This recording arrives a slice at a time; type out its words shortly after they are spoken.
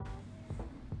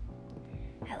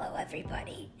Hello,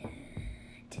 everybody.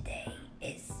 Today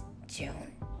is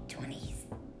June 20th,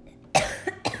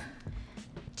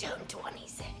 June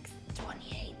 26th,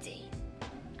 2018.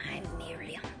 I'm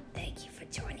Miriam. Thank you for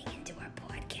joining into our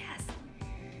podcast.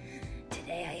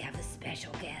 Today I have a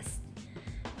special guest.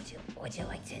 Would you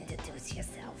like to introduce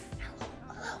yourself?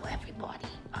 Hello, everybody.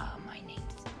 My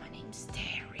name's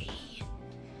Terry.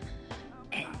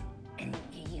 And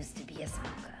you used to be a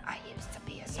smoker. I used to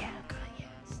be a smoker.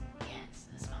 Yes,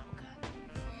 a smoker.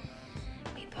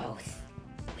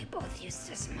 We both used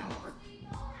to smoke.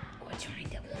 We're trying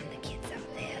to warn the kids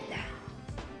out there that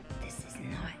this is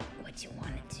not what you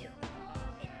want to do.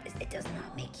 It does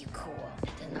not make you cool. It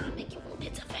does not make you cool.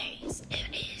 It's a phase.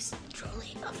 It is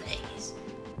truly a phase.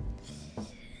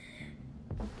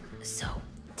 So,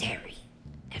 Terry,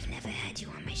 I've never had you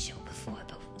on my show before,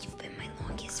 but you've been my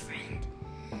longest friend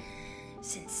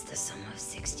since the summer of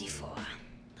 '64.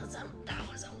 That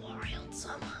was a wild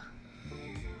summer.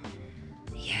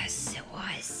 Yes, it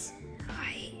was.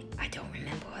 I don't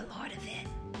remember a lot of it.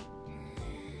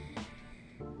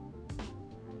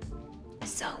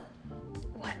 So,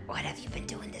 what have you been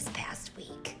doing this past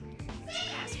week?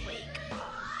 Last week,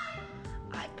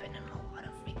 I've been in a lot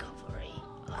of recovery.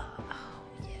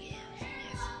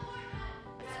 Yes.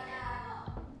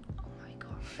 Oh my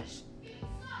gosh.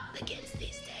 The kids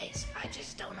these days, I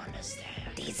just don't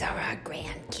understand. These are our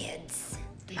grandkids.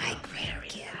 My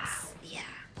grandkids. Loud. Yeah.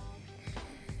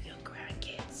 Your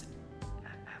grandkids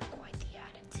have quite the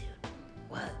attitude.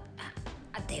 Well,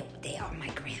 they are my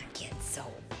grandkids, so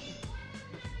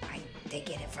they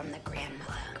get it from the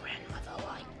grandmother.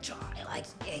 Grandmother-like child. Like,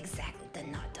 exactly. The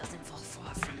nut doesn't fall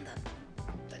far from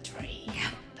The tree.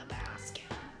 Yeah. The basket.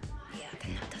 Yeah, the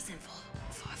nut doesn't fall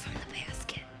far from the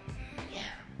basket.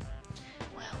 Yeah.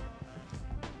 Well,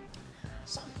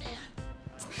 someday.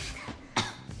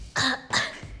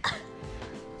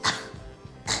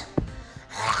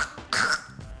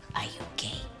 Are you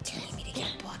okay? Do you need me to get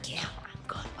a bucket? No, I'm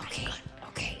good. Okay.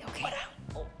 What?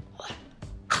 What?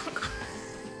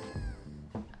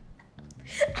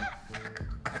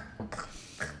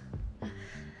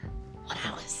 What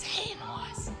I was saying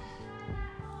was,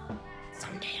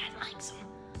 someday I'd like some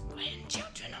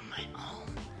grandchildren of my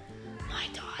own. My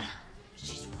daughter,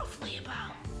 she's roughly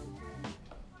about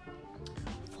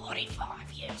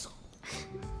 45 years old.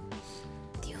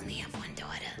 Do you only have one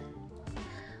daughter?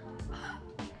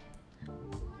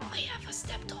 I have a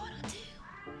stepdaughter too.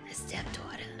 A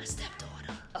stepdaughter? A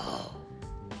stepdaughter. Oh.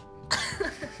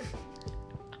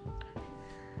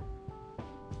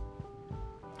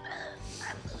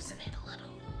 I'm losing it a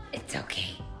little. It's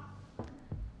okay.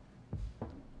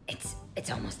 It's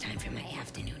almost time for my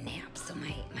afternoon nap, so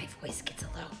my voice gets a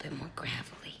little bit more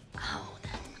gravelly. Oh,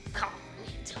 that's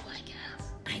me too, I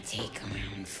guess. I take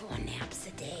around 4 naps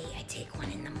a day. I take one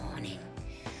in the morning.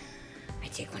 I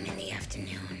take one in the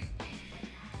afternoon.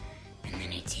 And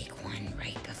then I take one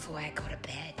right before I go to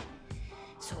bed.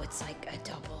 So it's like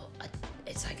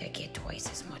it's like I get twice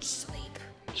as much sleep.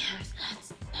 Yes,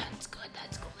 that's good.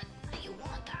 That's good. You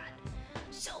want that.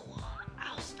 So,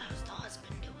 how's the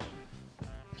husband doing?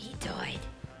 He died.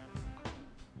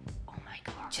 Oh my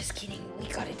God. Just kidding. We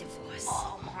got a divorce.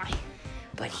 Oh my.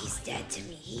 But he's dead to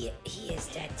me. He is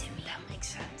dead to me. That makes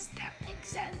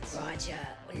sense. Roger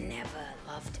never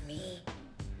loved me.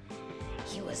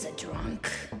 He was a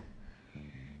drunk.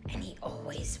 And he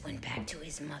always went back to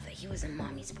his mother. He was a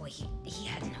mommy's boy. He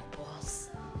had no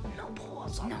balls. No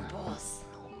balls on No him. balls.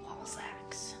 No ball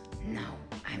sacks. No.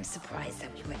 I'm surprised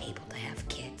that we were able to have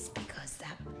kids because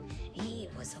he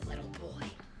was a little boy.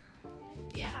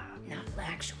 Yeah. Not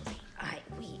actually.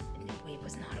 We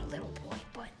was not a little boy,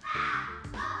 but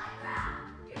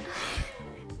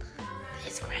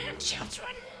His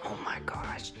grandchildren. Oh my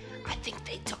gosh. I think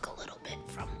they took a little bit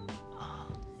from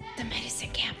the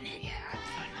medicine cabinet. yeah,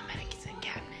 from the medicine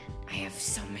cabinet. I have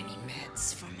so many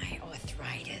meds for my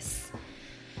arthritis.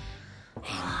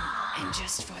 And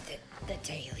just for the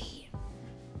daily.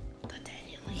 The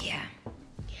daily. Yeah.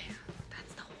 Yeah.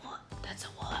 That's the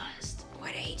worst.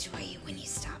 What age were you when you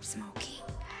stopped smoking?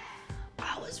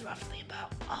 I was roughly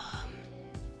about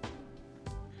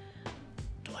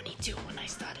 22 when I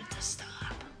started to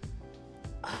stop.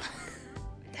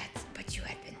 But you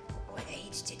had been, what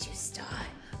age did you start?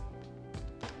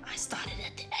 I started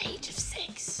at the age of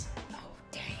 6. Oh,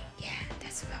 dang, yeah,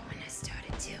 that's about when I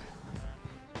started too.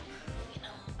 You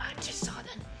know,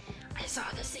 I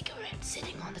saw the cigarette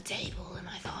sitting on the table and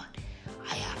I thought,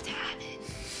 I have to have it.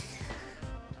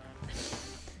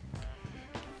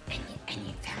 And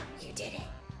you found you did it.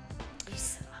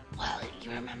 Well, you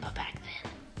remember back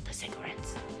then, the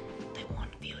cigarettes, they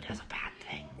weren't viewed as a bad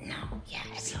thing. No, yeah,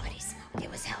 everybody smoked. It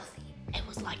was healthy.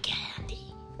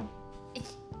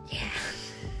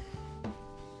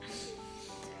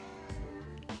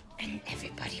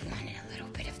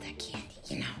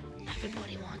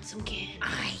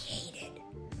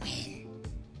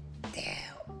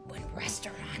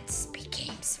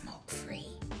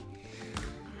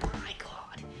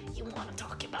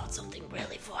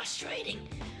 frustrating.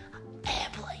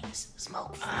 Airplanes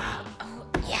smoke free. Oh,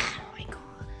 yeah. Oh my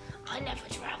god. I never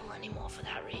travel anymore for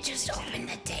that reason. Just open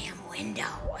the damn window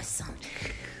or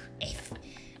something. If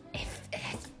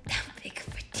that's that big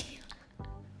of a deal.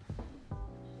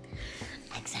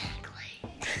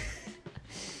 Exactly.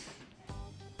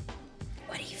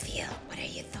 What do you feel? What are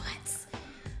your thoughts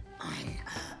on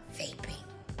vaping?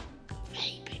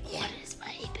 Vaping? Yeah. What is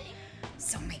vaping?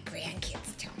 So my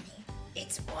grandkids tell me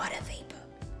it's water vapor,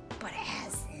 but it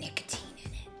has nicotine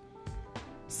in it.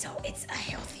 So it's a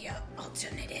healthier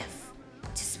alternative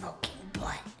to smoking,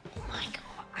 but Oh my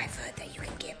god. I've heard that you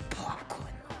can get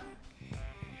popcorn lung.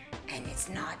 And it's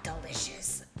not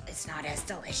delicious. It's not as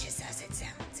delicious as it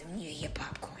sounds. When you hear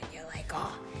popcorn, you're like,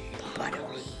 oh,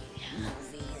 buttery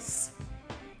movies,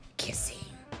 kissing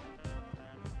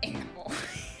in the morning.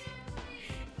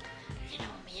 You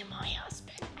know, me and my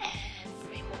husband,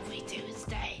 every movie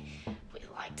Tuesday, we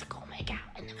like to go make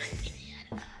out in the movie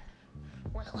theater.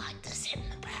 We like to sit in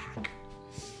the back.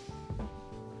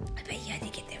 I bet you had to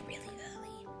get there really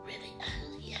early. Really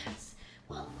early, yes.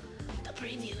 Well, the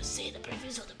previews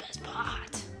are the best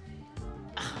part.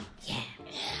 Yeah.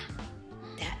 Yeah.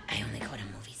 That I only go to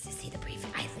movies to see the preview.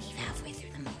 I leave halfway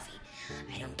through the movie.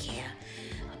 I don't care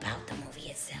about the movie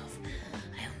itself.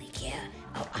 I only care.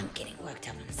 Oh, I'm getting worked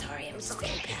up. I'm sorry. I'm just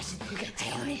very passionate.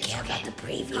 I only care about the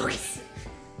previews.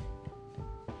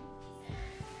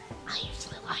 I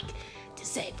usually like to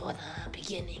say for the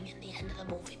beginning and the end of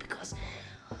the movie because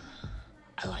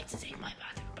I like to take my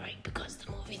bathroom break because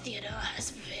the movie theater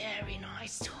has very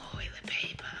nice toilet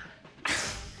paper.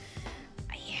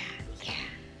 Yeah.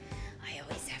 I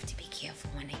always have to be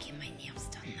careful when I get my nails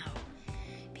done, though,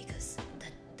 because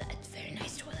it's very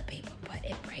nice toilet paper, but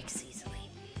it breaks easily.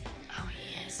 Oh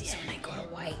yes, yeah. So when I go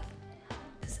to wipe,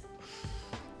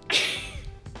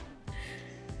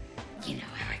 you know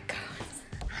how it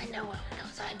goes. I know how it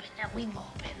goes. I've been there. We've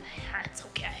all been there. It's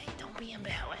okay. Don't be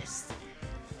embarrassed.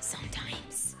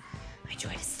 Sometimes I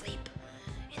try to sleep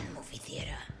in the movie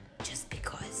theater just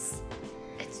because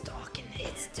It's dark in there.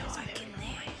 it's dark in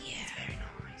there. Yeah. It's very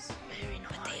nice. Very nice.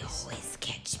 But they always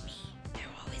catch me.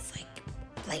 They're always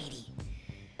like, lady,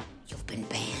 you've been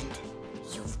banned.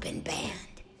 You've been banned.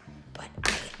 But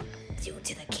due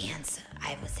to the cancer,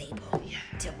 I was able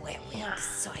to wear wigs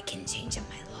so I can change up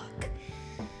my look.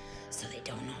 So they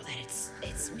don't know that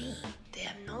it's me. They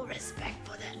have no respect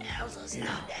for their elders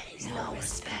nowadays. no No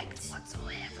respect. respect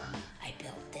whatsoever. I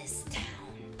built this town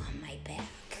on my back.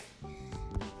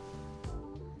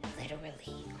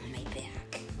 Literally on my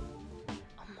back.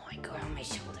 Oh my We're god. on my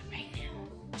shoulder right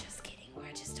now. Just kidding.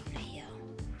 We're just on a hill.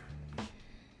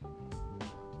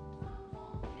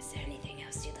 Is there anything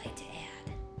else you'd like to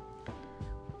add?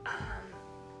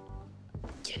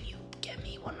 Can you get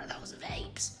me one of those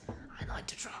vapes? I'd like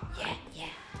to try. Yeah.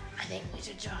 I think we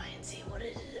should try and see what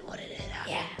it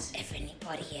Yeah, happens. if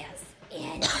anybody has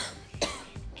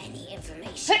any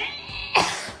information.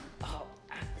 Oh,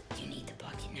 you need the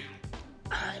bucket now.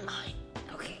 I might.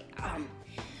 Okay,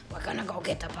 we're gonna go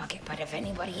get the bucket, but if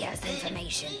anybody has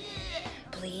information,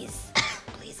 please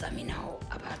let me know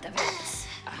about the vapes.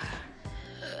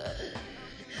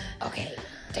 Okay,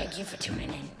 thank you for tuning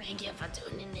in. Thank you for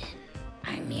tuning in.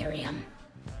 I'm Miriam.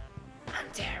 I'm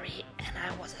Terry, and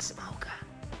I was a smoker.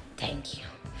 Thank you.